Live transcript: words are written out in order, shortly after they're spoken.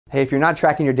Hey, if you're not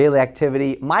tracking your daily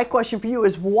activity, my question for you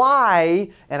is why?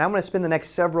 And I'm going to spend the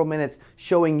next several minutes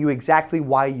showing you exactly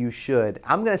why you should.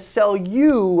 I'm going to sell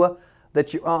you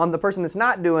that on the person that's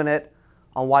not doing it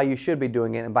on why you should be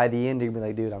doing it. And by the end, you're going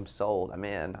to be like, dude, I'm sold. I'm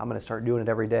in. I'm going to start doing it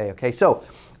every day. Okay, so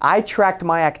I tracked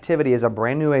my activity as a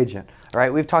brand new agent. All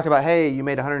right, we've talked about, hey, you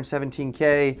made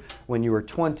 117K when you were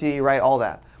 20, right? All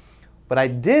that. But I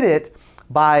did it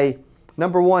by,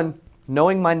 number one,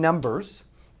 knowing my numbers,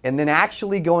 and then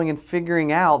actually going and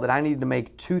figuring out that I needed to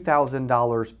make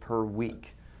 $2,000 per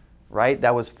week, right?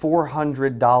 That was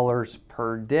 $400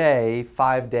 per day,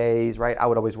 5 days, right? I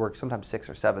would always work sometimes 6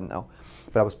 or 7 though,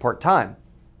 but I was part-time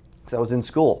because I was in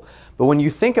school. But when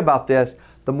you think about this,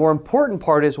 the more important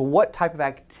part is what type of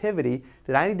activity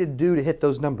did I need to do to hit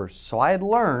those numbers? So I had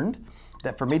learned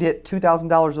that for me to hit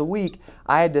 $2,000 a week,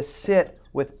 I had to sit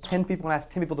with 10 people and ask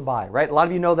 10 people to buy, right? A lot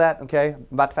of you know that, okay? I'm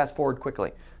about to fast forward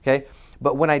quickly, okay?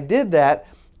 But when I did that,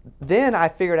 then I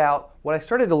figured out, what I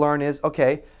started to learn is,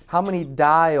 okay, how many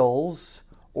dials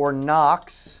or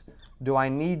knocks do I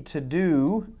need to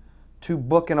do to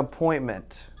book an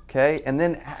appointment, okay? And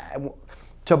then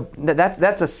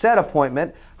that's a set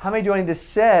appointment. How many do I need to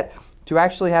set to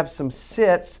actually have some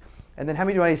sits? And then how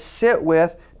many do I need to sit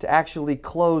with to actually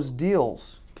close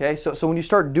deals? Okay, so when you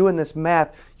start doing this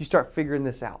math, you start figuring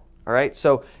this out, all right?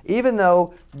 So even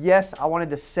though, yes, I wanted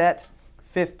to set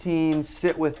 15,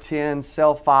 sit with 10,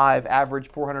 sell 5, average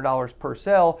 $400 per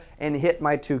sell, and hit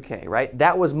my 2K, right?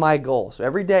 That was my goal. So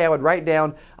every day I would write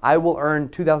down, I will earn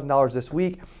 $2,000 this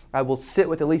week, I will sit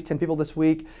with at least 10 people this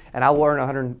week, and I will earn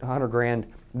 100 grand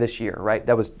this year, right?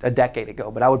 That was a decade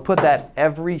ago, but I would put that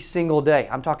every single day.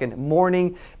 I'm talking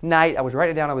morning, night, I was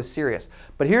writing it down, I was serious.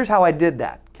 But here's how I did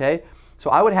that, okay? So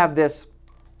I would have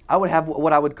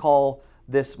what I would call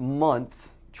this month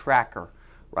tracker,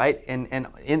 right? And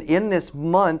in this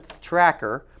month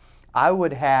tracker, I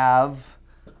would have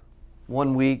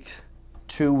 1 week,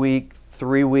 2 week,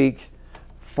 3 week,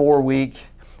 4 week,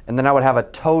 and then I would have a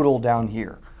total down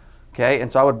here, okay?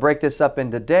 And so I would break this up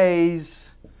into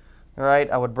days, all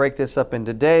right? I would break this up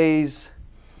into days,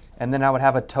 and then I would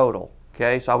have a total,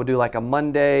 okay? So I would do like a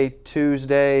Monday,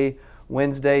 Tuesday,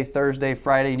 Wednesday, Thursday,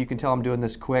 Friday, and you can tell I'm doing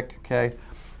this quick, okay?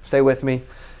 Stay with me.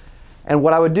 And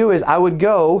what I would do is I would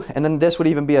go, and then this would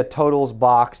even be a totals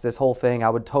box, this whole thing. I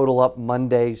would total up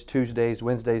Mondays, Tuesdays,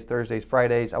 Wednesdays, Thursdays,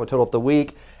 Fridays. I would total up the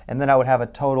week, and then I would have a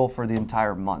total for the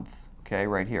entire month, okay,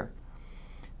 right here.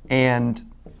 And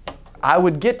I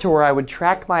would get to where I would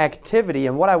track my activity,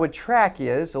 and what I would track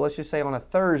is, so let's just say on a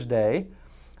Thursday,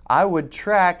 I would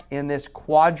track in this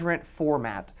quadrant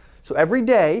format. So every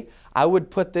day, I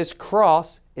would put this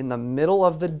cross in the middle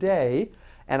of the day,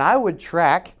 and I would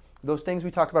track those things we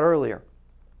talked about earlier,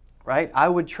 right? I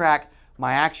would track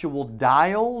my actual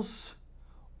dials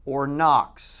or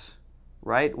knocks,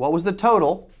 right? What was the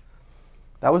total?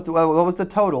 What was the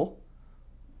total?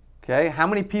 Okay, how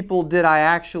many people did I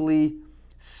actually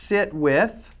sit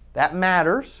with? That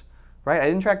matters, right? I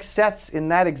didn't track sets in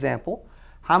that example.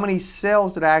 How many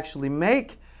sales did I actually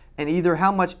make? And either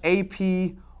how much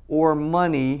AP or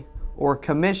money or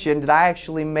commission did I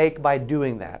actually make by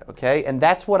doing that, okay? And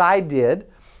that's what I did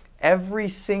every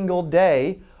single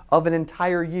day of an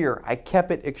entire year. I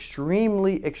kept it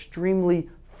extremely, extremely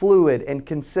fluid and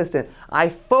consistent. I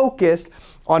focused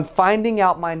on finding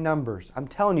out my numbers. I'm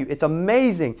telling you, it's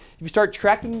amazing. If you start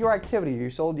tracking your activity, are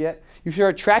you sold yet? If you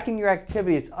start tracking your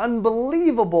activity, it's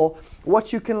unbelievable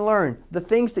what you can learn, the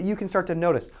things that you can start to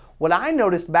notice. What I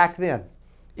noticed back then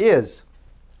is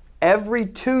every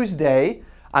Tuesday,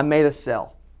 I made a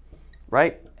sell,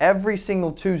 right? Every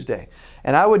single Tuesday.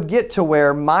 And I would get to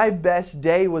where my best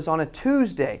day was on a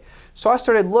Tuesday. So I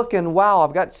started looking, wow,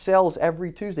 I've got sales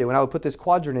every Tuesday when I would put this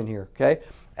quadrant in here, okay?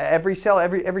 Every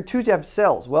Tuesday I have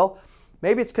sales. Well,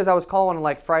 maybe it's because I was calling on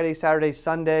like Fridays, Saturdays,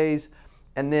 Sundays,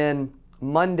 and then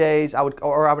Mondays, I would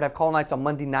have call nights on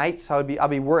Monday nights. So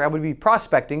I would be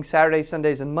prospecting Saturdays,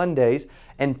 Sundays, and Mondays,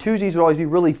 and Tuesdays would always be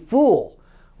really full.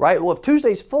 Right? Well, if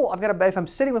Tuesday's full, if I'm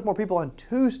sitting with more people on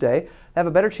Tuesday, I have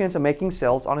a better chance of making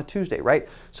sales on a Tuesday, right?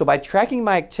 So by tracking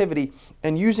my activity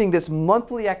and using this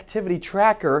monthly activity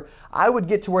tracker, I would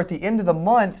get to where at the end of the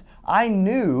month, I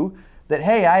knew that,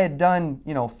 hey, I had done,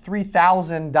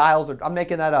 3,000 dials, or I'm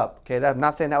making that up, okay? I'm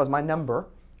not saying that was my number,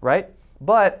 right?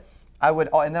 But I would,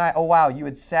 oh wow, you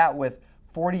had sat with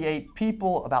 48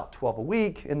 people, about 12 a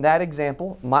week in that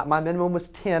example. My minimum was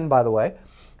 10, by the way.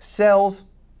 Sales,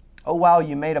 oh wow,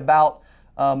 you made about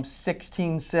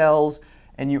 16 sales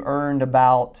and you earned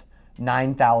about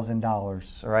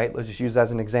 $9,000, all right? Let's just use that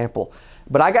as an example.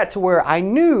 But I got to where I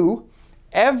knew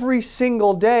every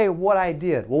single day what I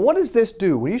did. Well, what does this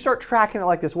do? When you start tracking it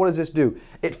like this, what does this do?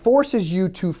 It forces you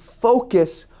to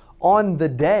focus on the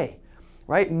day,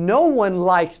 right? No one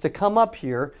likes to come up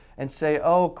here and say,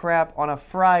 oh crap, on a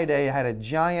Friday I had a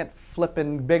giant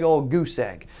flipping big old goose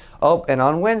egg. Oh, and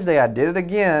on Wednesday I did it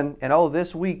again, and oh,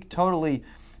 this week totally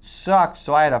sucked,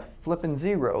 so I had a flipping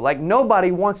 0. Like,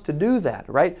 nobody wants to do that,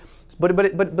 right? But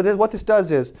what this does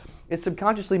is it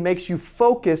subconsciously makes you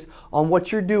focus on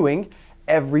what you're doing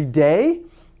every day,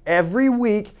 every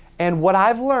week. And what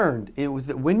I've learned, it was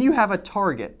that when you have a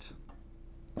target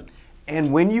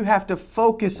and when you have to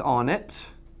focus on it,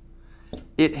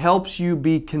 it helps you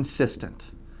be consistent.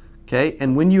 Okay?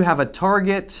 And when you have a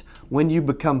target, when you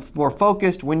become more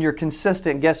focused, when you're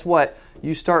consistent, guess what?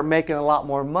 You start making a lot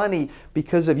more money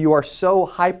because of you are so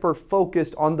hyper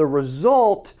focused on the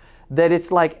result that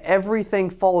it's like everything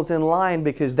falls in line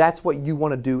because that's what you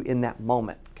want to do in that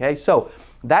moment. Okay, so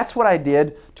that's what I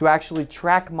did to actually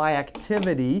track my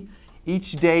activity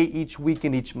each day, each week,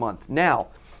 and each month. Now,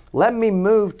 let me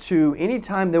move to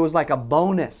anytime there was like a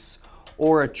bonus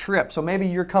or a trip. So maybe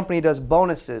your company does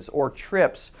bonuses or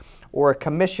trips or a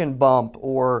commission bump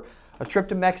or a trip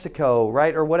to Mexico,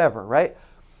 right? Or whatever, right?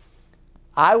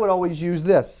 I would always use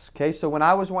this. Okay, so when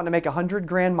I was wanting to make 100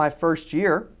 grand my first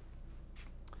year,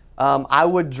 I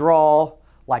would draw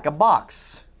like a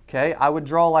box, okay? I would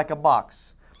draw like a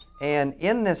box. And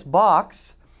in this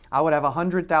box, I would have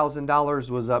 $100,000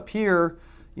 was up here.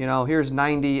 You know, here's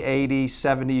 90, 80,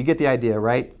 70. You get the idea,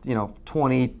 right? You know,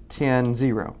 20, 10,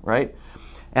 0, right?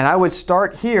 And I would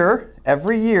start here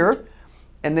every year.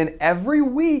 And then every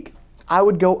week, I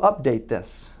would go update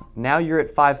this. Now you're at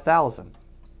 5,000.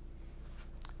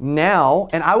 Now,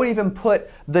 and I would even put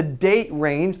the date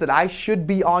range that I should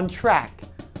be on track.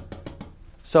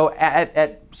 So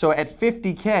at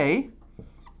 50K,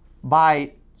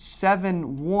 by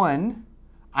 7/1,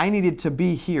 I needed to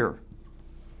be here,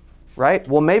 right?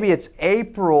 Well, maybe it's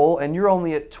April and you're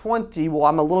only at 20. Well,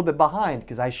 I'm a little bit behind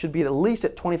because I should be at least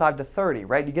at 25 to 30,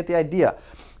 right? You get the idea.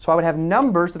 So I would have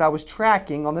numbers that I was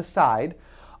tracking on the side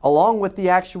along with the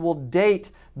actual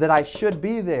date that I should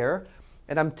be there.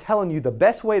 And I'm telling you, the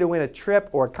best way to win a trip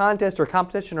or a contest or a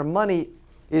competition or money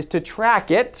is to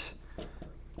track it,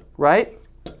 right?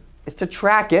 It's to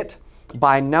track it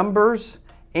by numbers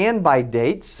and by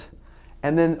dates.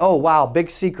 And then, oh wow,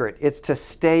 big secret, it's to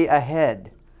stay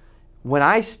ahead. When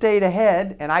I stayed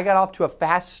ahead and I got off to a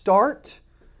fast start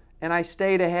and I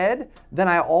stayed ahead, then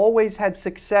I always had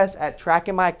success at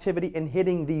tracking my activity and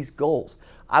hitting these goals.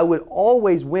 I would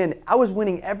always win. I was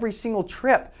winning every single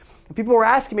trip. And people were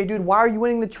asking me, dude, why are you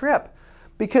winning the trip?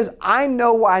 Because I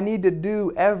know what I need to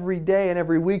do every day and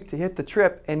every week to hit the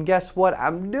trip. And guess what?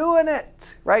 I'm doing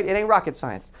it, right? It ain't rocket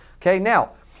science. Okay,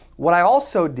 now, what I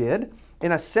also did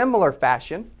in a similar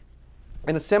fashion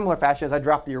as I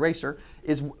dropped the eraser,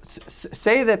 is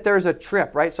say that there's a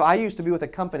trip, right? So I used to be with a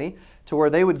company to where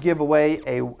they would give away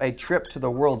a trip to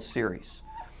the World Series.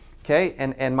 Okay,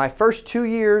 and my first 2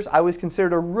 years, I was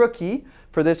considered a rookie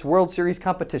for this World Series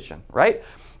competition, right?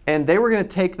 And they were going to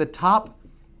take the top,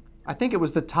 I think it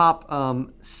was the top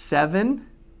 7,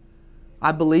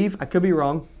 I believe. I could be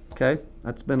wrong. Okay,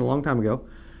 that's been a long time ago.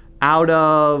 Out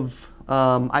of,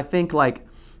 I think like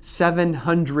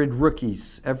 700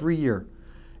 rookies every year.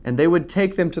 And they would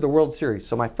take them to the World Series.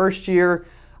 So my first year,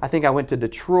 I think I went to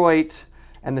Detroit.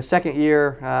 And the second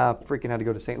year, freaking had to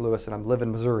go to St. Louis, and I'm living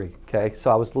in Missouri. Okay,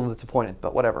 so I was a little disappointed,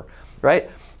 but whatever,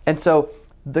 right? And so,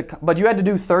 but you had to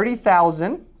do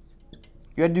 30,000.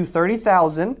 You had to do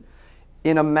 30,000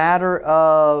 in a matter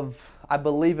of, I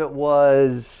believe it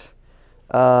was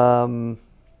like 12.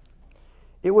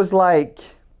 It was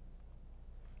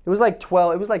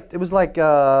like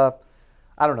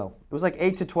I don't know. It was like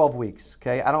 8 to 12 weeks.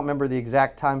 Okay, I don't remember the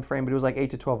exact time frame, but it was like 8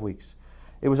 to 12 weeks.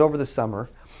 It was over the summer,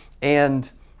 and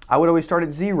I would always start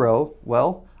at 0.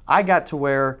 Well, I got to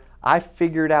where I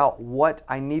figured out what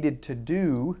I needed to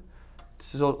do.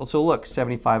 So look,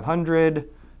 7,500.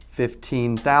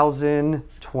 15,000,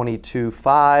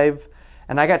 22,500,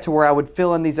 and I got to where I would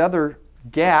fill in these other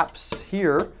gaps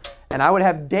here, and I would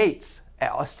have dates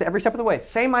every step of the way.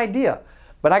 Same idea,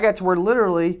 but I got to where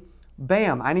literally,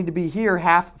 bam, I need to be here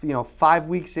 5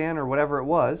 weeks in or whatever it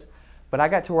was, but I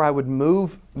got to where I would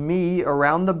move me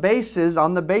around the bases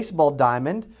on the baseball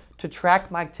diamond to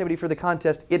track my activity for the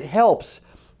contest. It helps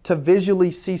to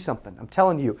visually see something. I'm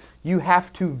telling you, you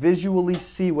have to visually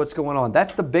see what's going on.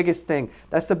 That's the biggest thing.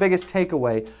 That's the biggest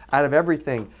takeaway out of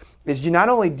everything, is you not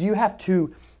only do you have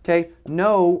to,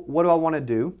 know what do I want to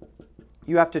do,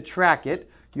 you have to track it,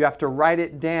 You have to write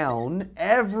it down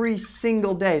every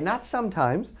single day, not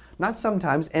sometimes,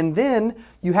 and then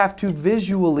you have to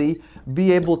visually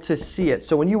be able to see it.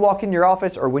 So when you walk in your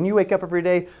office or when you wake up every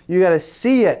day, you got to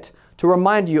see it to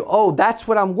remind you, oh, that's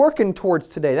what I'm working towards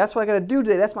today. That's what I got to do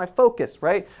today. That's my focus,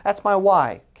 right? That's my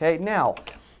why, okay? Now,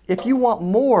 if you want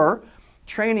more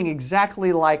training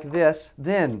exactly like this,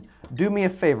 then do me a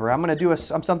favor. I'm going to do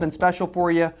something special for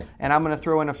you, and I'm going to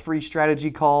throw in a free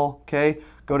strategy call, okay?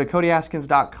 Go to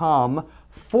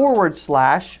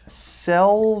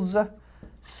CodyAskins.com/sales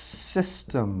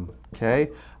system, okay?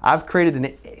 I've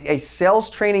created a sales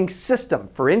training system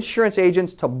for insurance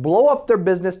agents to blow up their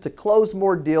business, to close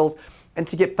more deals, and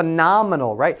to get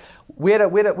phenomenal, right? We had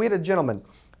a gentleman,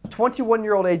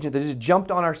 21-year-old agent that just jumped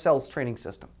on our sales training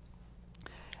system.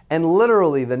 And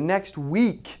literally the next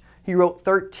week, he wrote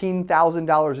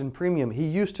 $13,000 in premium. He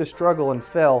used to struggle and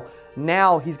fail.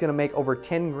 Now he's gonna make over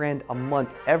 10 grand a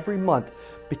month, every month,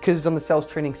 because he's on the sales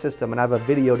training system, and I have a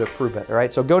video to prove it, all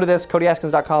right? So go to this,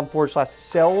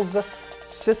 CodyAskins.com/sales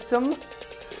system, and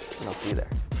I'll see you there.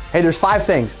 Hey, there's 5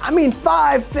 things. I mean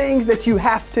 5 things that you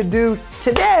have to do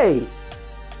today.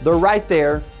 They're right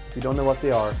there. If you don't know what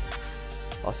they are,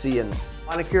 I'll see you in there.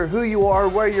 I don't care who you are,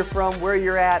 where you're from, where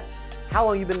you're at, how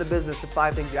long you've been in the business, the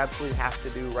 5 things you absolutely have to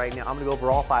do right now. I'm gonna go over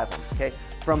all 5 of them, okay?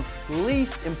 From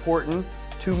least important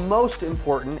to most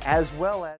important, as well as